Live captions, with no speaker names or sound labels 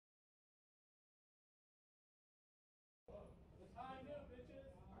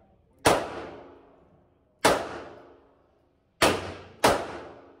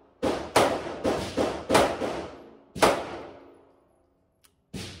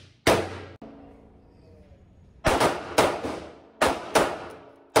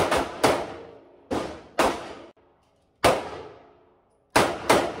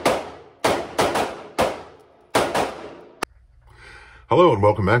Hello and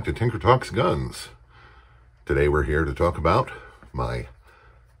welcome back to Tinker Talks Guns. Today we're here to talk about my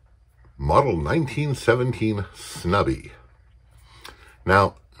Model 1917 Snubby.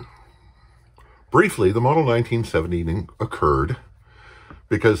 Now, briefly, the Model 1917 occurred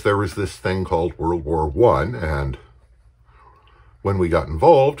because there was this thing called World War I, and when we got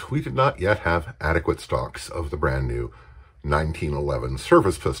involved, we did not yet have adequate stocks of the brand new 1911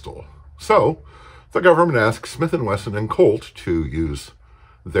 service pistol. So, the government asked Smith & Wesson and Colt to use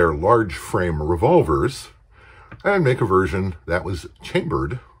their large frame revolvers and make a version that was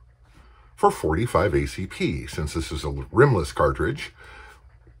chambered for 45 ACP. Since this is a rimless cartridge,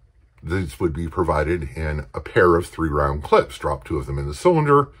 these would be provided in a pair of 3-round clips. Drop 2 of them in the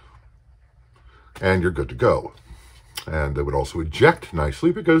cylinder, and you're good to go. And they would also eject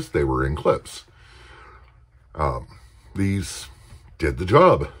nicely because they were in clips. These did the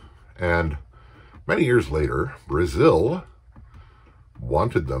job, and many years later, Brazil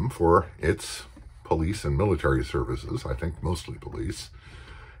wanted them for its police and military services, I think mostly police,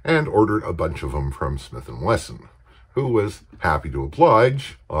 and ordered a bunch of them from Smith & Wesson, who was happy to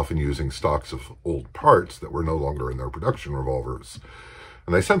oblige, often using stocks of old parts that were no longer in their production revolvers.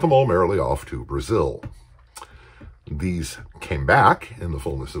 And they sent them all merrily off to Brazil. These came back in the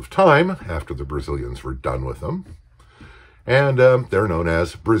fullness of time after the Brazilians were done with them. And they're known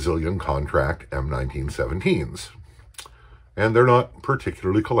as Brazilian contract M1917s. And they're not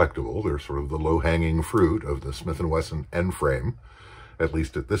particularly collectible. They're sort of the low-hanging fruit of the Smith & Wesson N-frame, at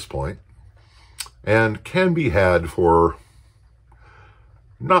least at this point, and can be had for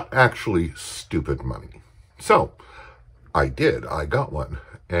not actually stupid money. So, I got one,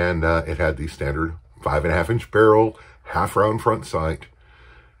 and it had the standard 5.5-inch barrel, half-round front sight,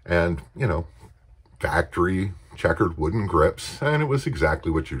 and, you know, factory checkered wooden grips, and it was exactly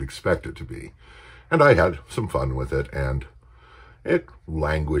what you'd expect it to be. And I had some fun with it, and it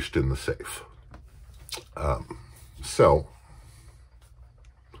languished in the safe. So,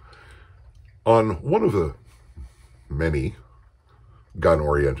 on one of the many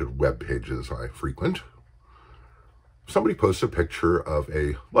gun-oriented web pages I frequent, somebody posted a picture of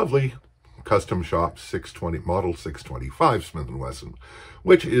a lovely custom shop Model 625 Smith & Wesson,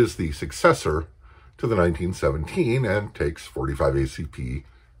 which is the successor to the 1917 and takes 45 ACP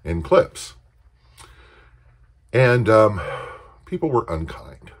in clips. And people were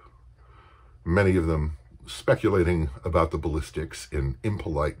unkind, many of them speculating about the ballistics in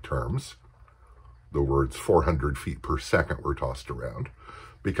impolite terms. The words 400 feet per second were tossed around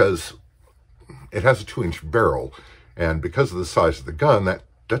because it has a 2-inch barrel, and because of the size of the gun, that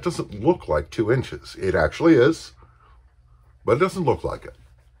doesn't look like 2 inches. It actually is, but it doesn't look like it.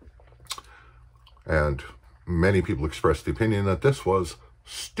 And many people expressed the opinion that this was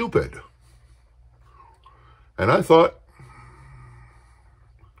stupid. And I thought,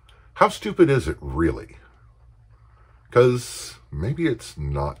 how stupid is it really? Because maybe it's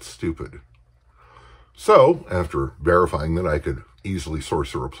not stupid. So, after verifying that I could easily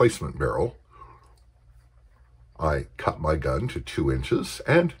source a replacement barrel, I cut my gun to 2 inches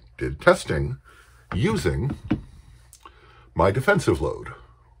and did testing using my defensive load,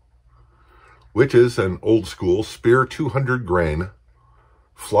 which is an old-school Speer 200 grain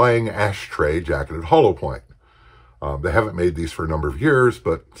flying ashtray jacketed hollow point. They haven't made these for a number of years,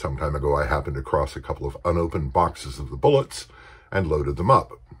 but some time ago I happened across a couple of unopened boxes of the bullets and loaded them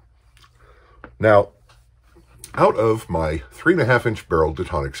up. Now, out of my 3.5-inch barrel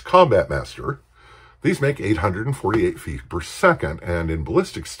Detonix Combat Master, these make 848 feet per second, and in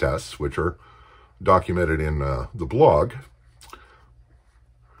ballistics tests, which are documented in the blog,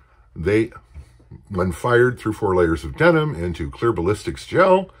 they, when fired through 4 layers of denim into clear ballistics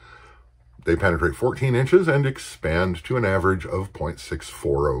gel, they penetrate 14 inches and expand to an average of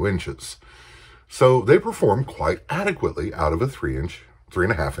 0.640 inches. So they perform quite adequately out of a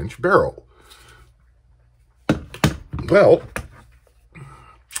 3.5-inch barrel. Well,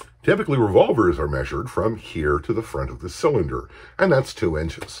 typically revolvers are measured from here to the front of the cylinder, and that's 2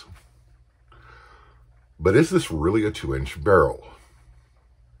 inches. But is this really a 2-inch barrel?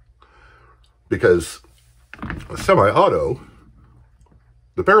 Because a semi-auto,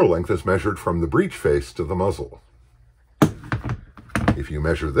 the barrel length is measured from the breech face to the muzzle. If you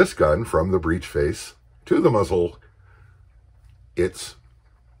measure this gun from the breech face to the muzzle, it's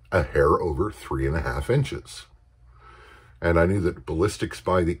a hair over 3.5 inches. And I knew that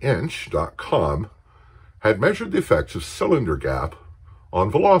ballisticsbytheinch.com had measured the effects of cylinder gap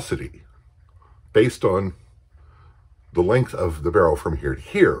on velocity based on the length of the barrel from here to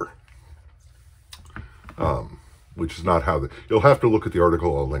here. Which is not how you'll have to look at the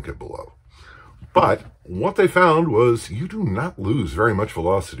article, I'll link it below. But what they found was you do not lose very much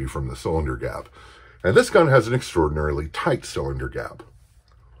velocity from the cylinder gap. And this gun has an extraordinarily tight cylinder gap.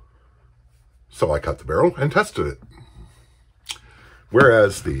 So I cut the barrel and tested it.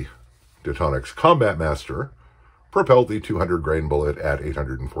 Whereas the Daytonics Combat Master propelled the 200 grain bullet at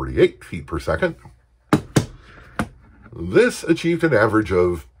 848 feet per second, this achieved an average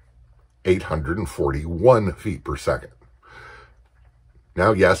of 841 feet per second.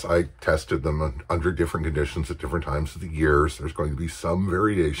 Now, yes, I tested them under different conditions at different times of the years. There's going to be some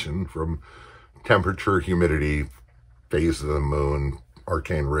variation from temperature, humidity, phase of the moon,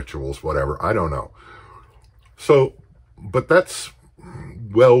 arcane rituals, whatever. I don't know. So, but that's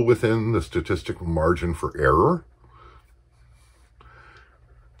well within the statistical margin for error.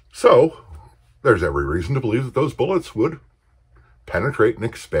 So, there's every reason to believe that those bullets would penetrate and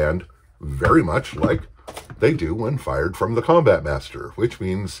expand very much like they do when fired from the Combat Master, which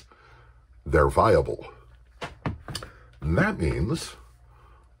means they're viable. And that means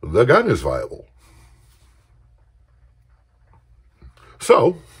the gun is viable.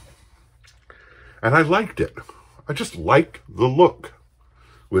 So, and I liked it. I just liked the look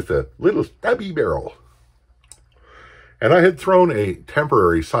with a little stubby barrel. And I had thrown a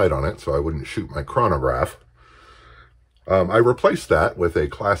temporary sight on it so I wouldn't shoot my chronograph. I replaced that with a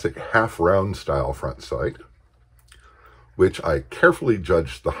classic half-round style front sight, which I carefully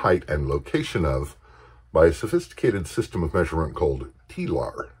judged the height and location of by a sophisticated system of measurement called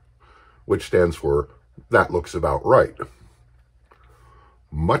TLAR, which stands for That Looks About Right.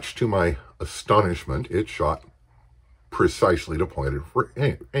 Much to my astonishment, it shot precisely to point for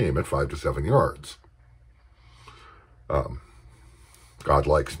aim at 5 to 7 yards. God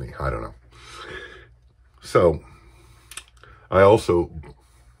likes me, I don't know. So, I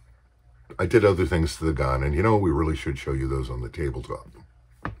did other things to the gun, and we really should show you those on the tabletop.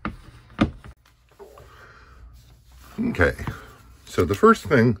 Okay, so the first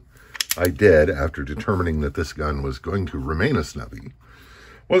thing I did after determining that this gun was going to remain a Snubby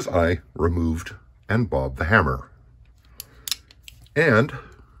was I removed and bobbed the hammer and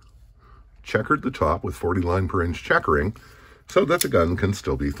checkered the top with 40 line per inch checkering so that the gun can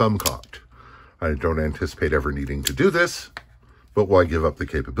still be thumb cocked. I don't anticipate ever needing to do this, but why give up the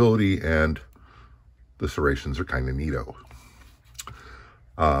capability, and the serrations are kind of neato.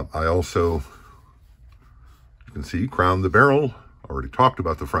 I also, you can see, crowned the barrel. Already talked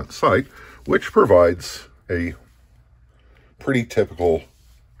about the front sight, which provides a pretty typical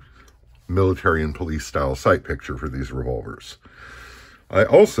military and police style sight picture for these revolvers. I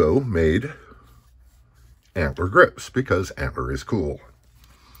also made antler grips because antler is cool.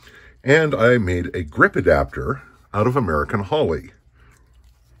 And I made a grip adapter out of American holly,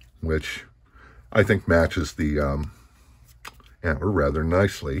 which I think matches the antler rather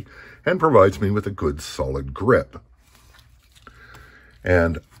nicely and provides me with a good solid grip.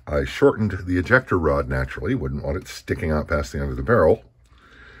 And I shortened the ejector rod naturally, wouldn't want it sticking out past the end of the barrel.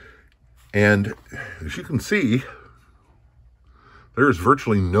 And as you can see, there is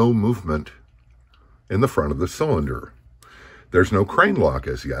virtually no movement in the front of the cylinder. There's no crane lock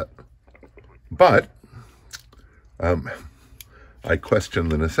as yet, but I question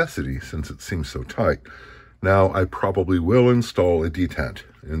the necessity since it seems so tight. Now, I probably will install a detent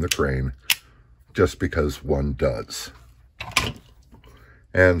in the crane just because one does.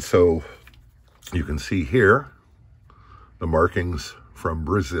 And so you can see here the markings from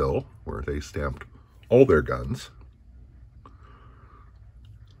Brazil, where they stamped all their guns.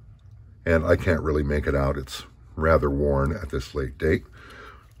 And I can't really make it out. It's rather worn at this late date.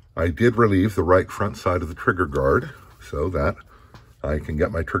 I did relieve the right front side of the trigger guard so that I can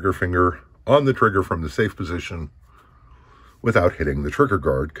get my trigger finger on the trigger from the safe position without hitting the trigger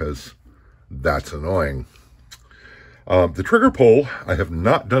guard, because that's annoying. The trigger pull, I have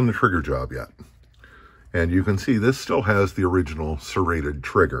not done the trigger job yet. And you can see this still has the original serrated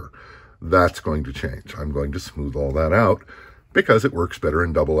trigger. That's going to change. I'm going to smooth all that out because it works better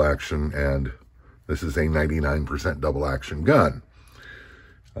in double action, and this is a 99% double action gun.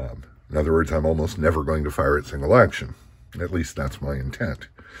 In other words, I'm almost never going to fire it single action. At least that's my intent.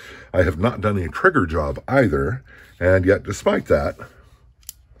 I have not done a trigger job either, and yet despite that,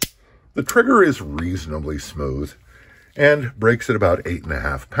 the trigger is reasonably smooth and breaks at about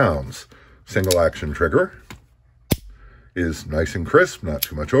 8.5 pounds. Single action trigger is nice and crisp, not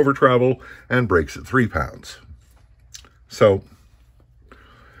too much over travel, and breaks at 3 pounds. So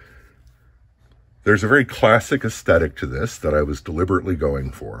there's a very classic aesthetic to this that I was deliberately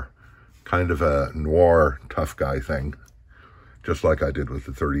going for. Kind of a noir tough guy thing, just like I did with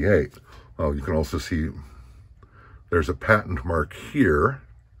the 38. Oh, you can also see there's a patent mark here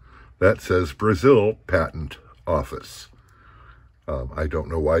that says Brazil Patent Office. I don't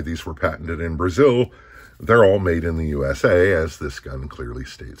know why these were patented in Brazil. They're all made in the USA, as this gun clearly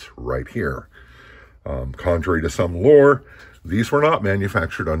states right here. Contrary to some lore, these were not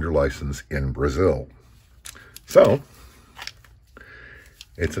manufactured under license in Brazil. So,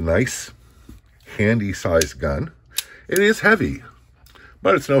 it's a nice, handy-sized gun. It is heavy,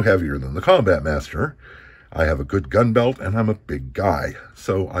 but it's no heavier than the Combat Master. I have a good gun belt, and I'm a big guy,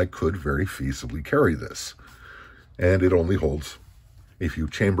 so I could very feasibly carry this. And it only holds, if you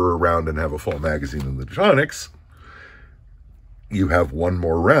chamber around and have a full magazine in the Detonics, you have one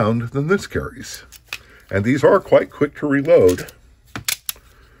more round than this carries. And these are quite quick to reload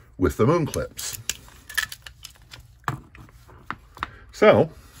with the moon clips. So,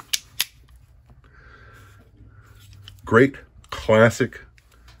 great classic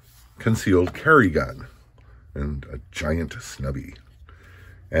concealed carry gun and a giant Snubby.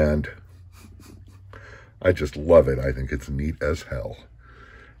 And I just love it. I think it's neat as hell.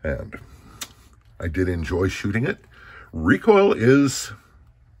 And I did enjoy shooting it. Recoil is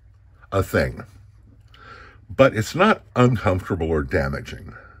a thing, but it's not uncomfortable or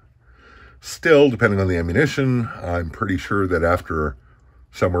damaging. Still, depending on the ammunition, I'm pretty sure that after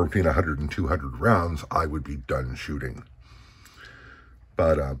somewhere between 100 and 200 rounds, I would be done shooting.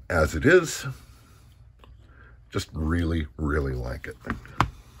 But as it is, just really, really like it.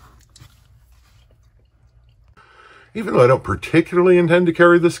 Even though I don't particularly intend to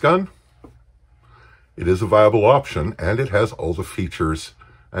carry this gun, it is a viable option, and it has all the features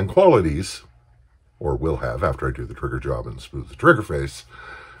and qualities, or will have after I do the trigger job and smooth the trigger face,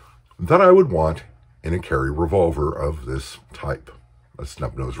 that I would want in a carry revolver of this type, a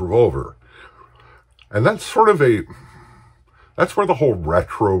snub-nose revolver. And that's sort of that's where the whole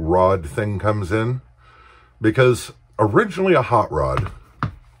retro rod thing comes in, because originally a hot rod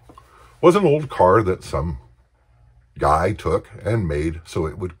was an old car that some guy took and made so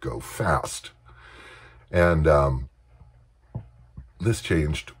it would go fast. And this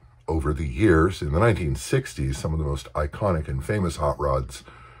changed over the years. In the 1960s, some of the most iconic and famous hot rods,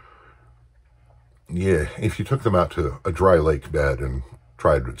 yeah, if you took them out to a dry lake bed and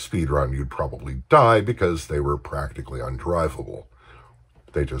tried to speed run, you'd probably die because they were practically undrivable.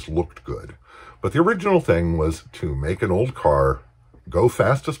 They just looked good. But the original thing was to make an old car go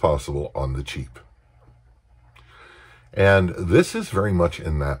fast as possible on the cheap. And this is very much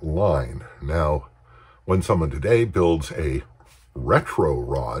in that line. Now, when someone today builds a retro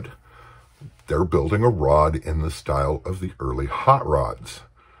rod, they're building a rod in the style of the early hot rods.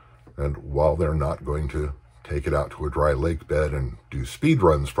 And while they're not going to take it out to a dry lake bed and do speed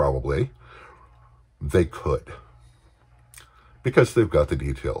runs probably, they could, because they've got the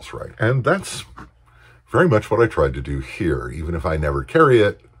details right. And that's very much what I tried to do here. Even if I never carry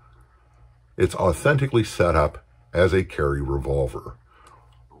it, it's authentically set up as a carry revolver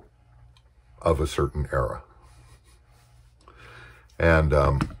of a certain era. And,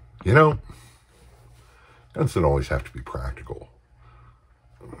 you know, guns don't always have to be practical.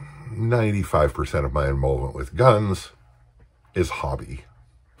 95% of my involvement with guns is hobby.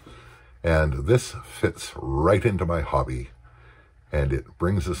 And this fits right into my hobby, and it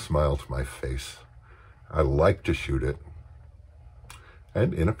brings a smile to my face. I like to shoot it,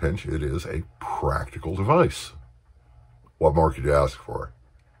 and in a pinch, it is a practical device. What more could you ask for?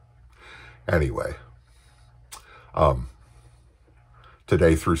 Anyway,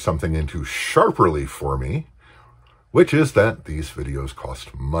 today threw something into sharp relief for me, which is that these videos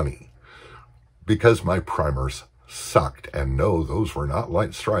cost money, because my primers sucked. And no, those were not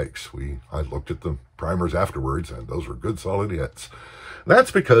light strikes. I looked at the primers afterwards, and those were good solid hits.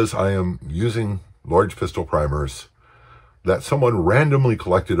 That's because I am using large pistol primers that someone randomly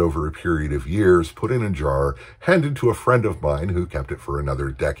collected over a period of years, put in a jar, handed to a friend of mine who kept it for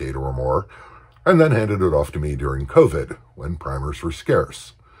another decade or more, and then handed it off to me during COVID, when primers were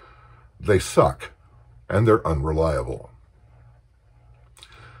scarce. They suck, and they're unreliable.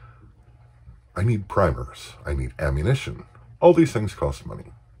 I need primers. I need ammunition. All these things cost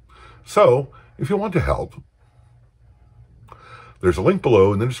money. So, if you want to help, there's a link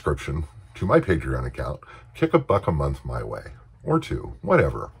below in the description to my Patreon account. Kick $1 a month my way, or $2,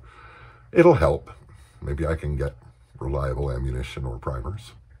 whatever. It'll help. Maybe I can get reliable ammunition or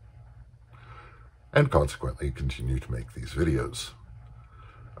primers, and consequently continue to make these videos.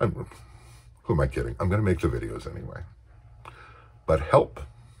 Who am I kidding? I'm going to make the videos anyway. But help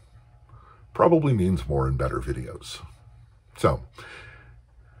probably means more and better videos. So,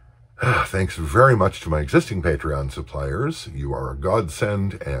 thanks very much to my existing Patreon suppliers. You are a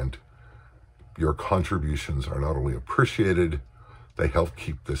godsend, and your contributions are not only appreciated, They help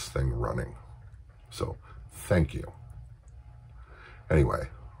keep this thing running. So thank you. Anyway,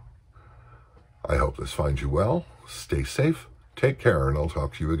 I hope this finds you well. Stay safe, take care, and I'll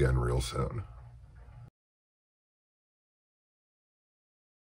talk to you again real soon.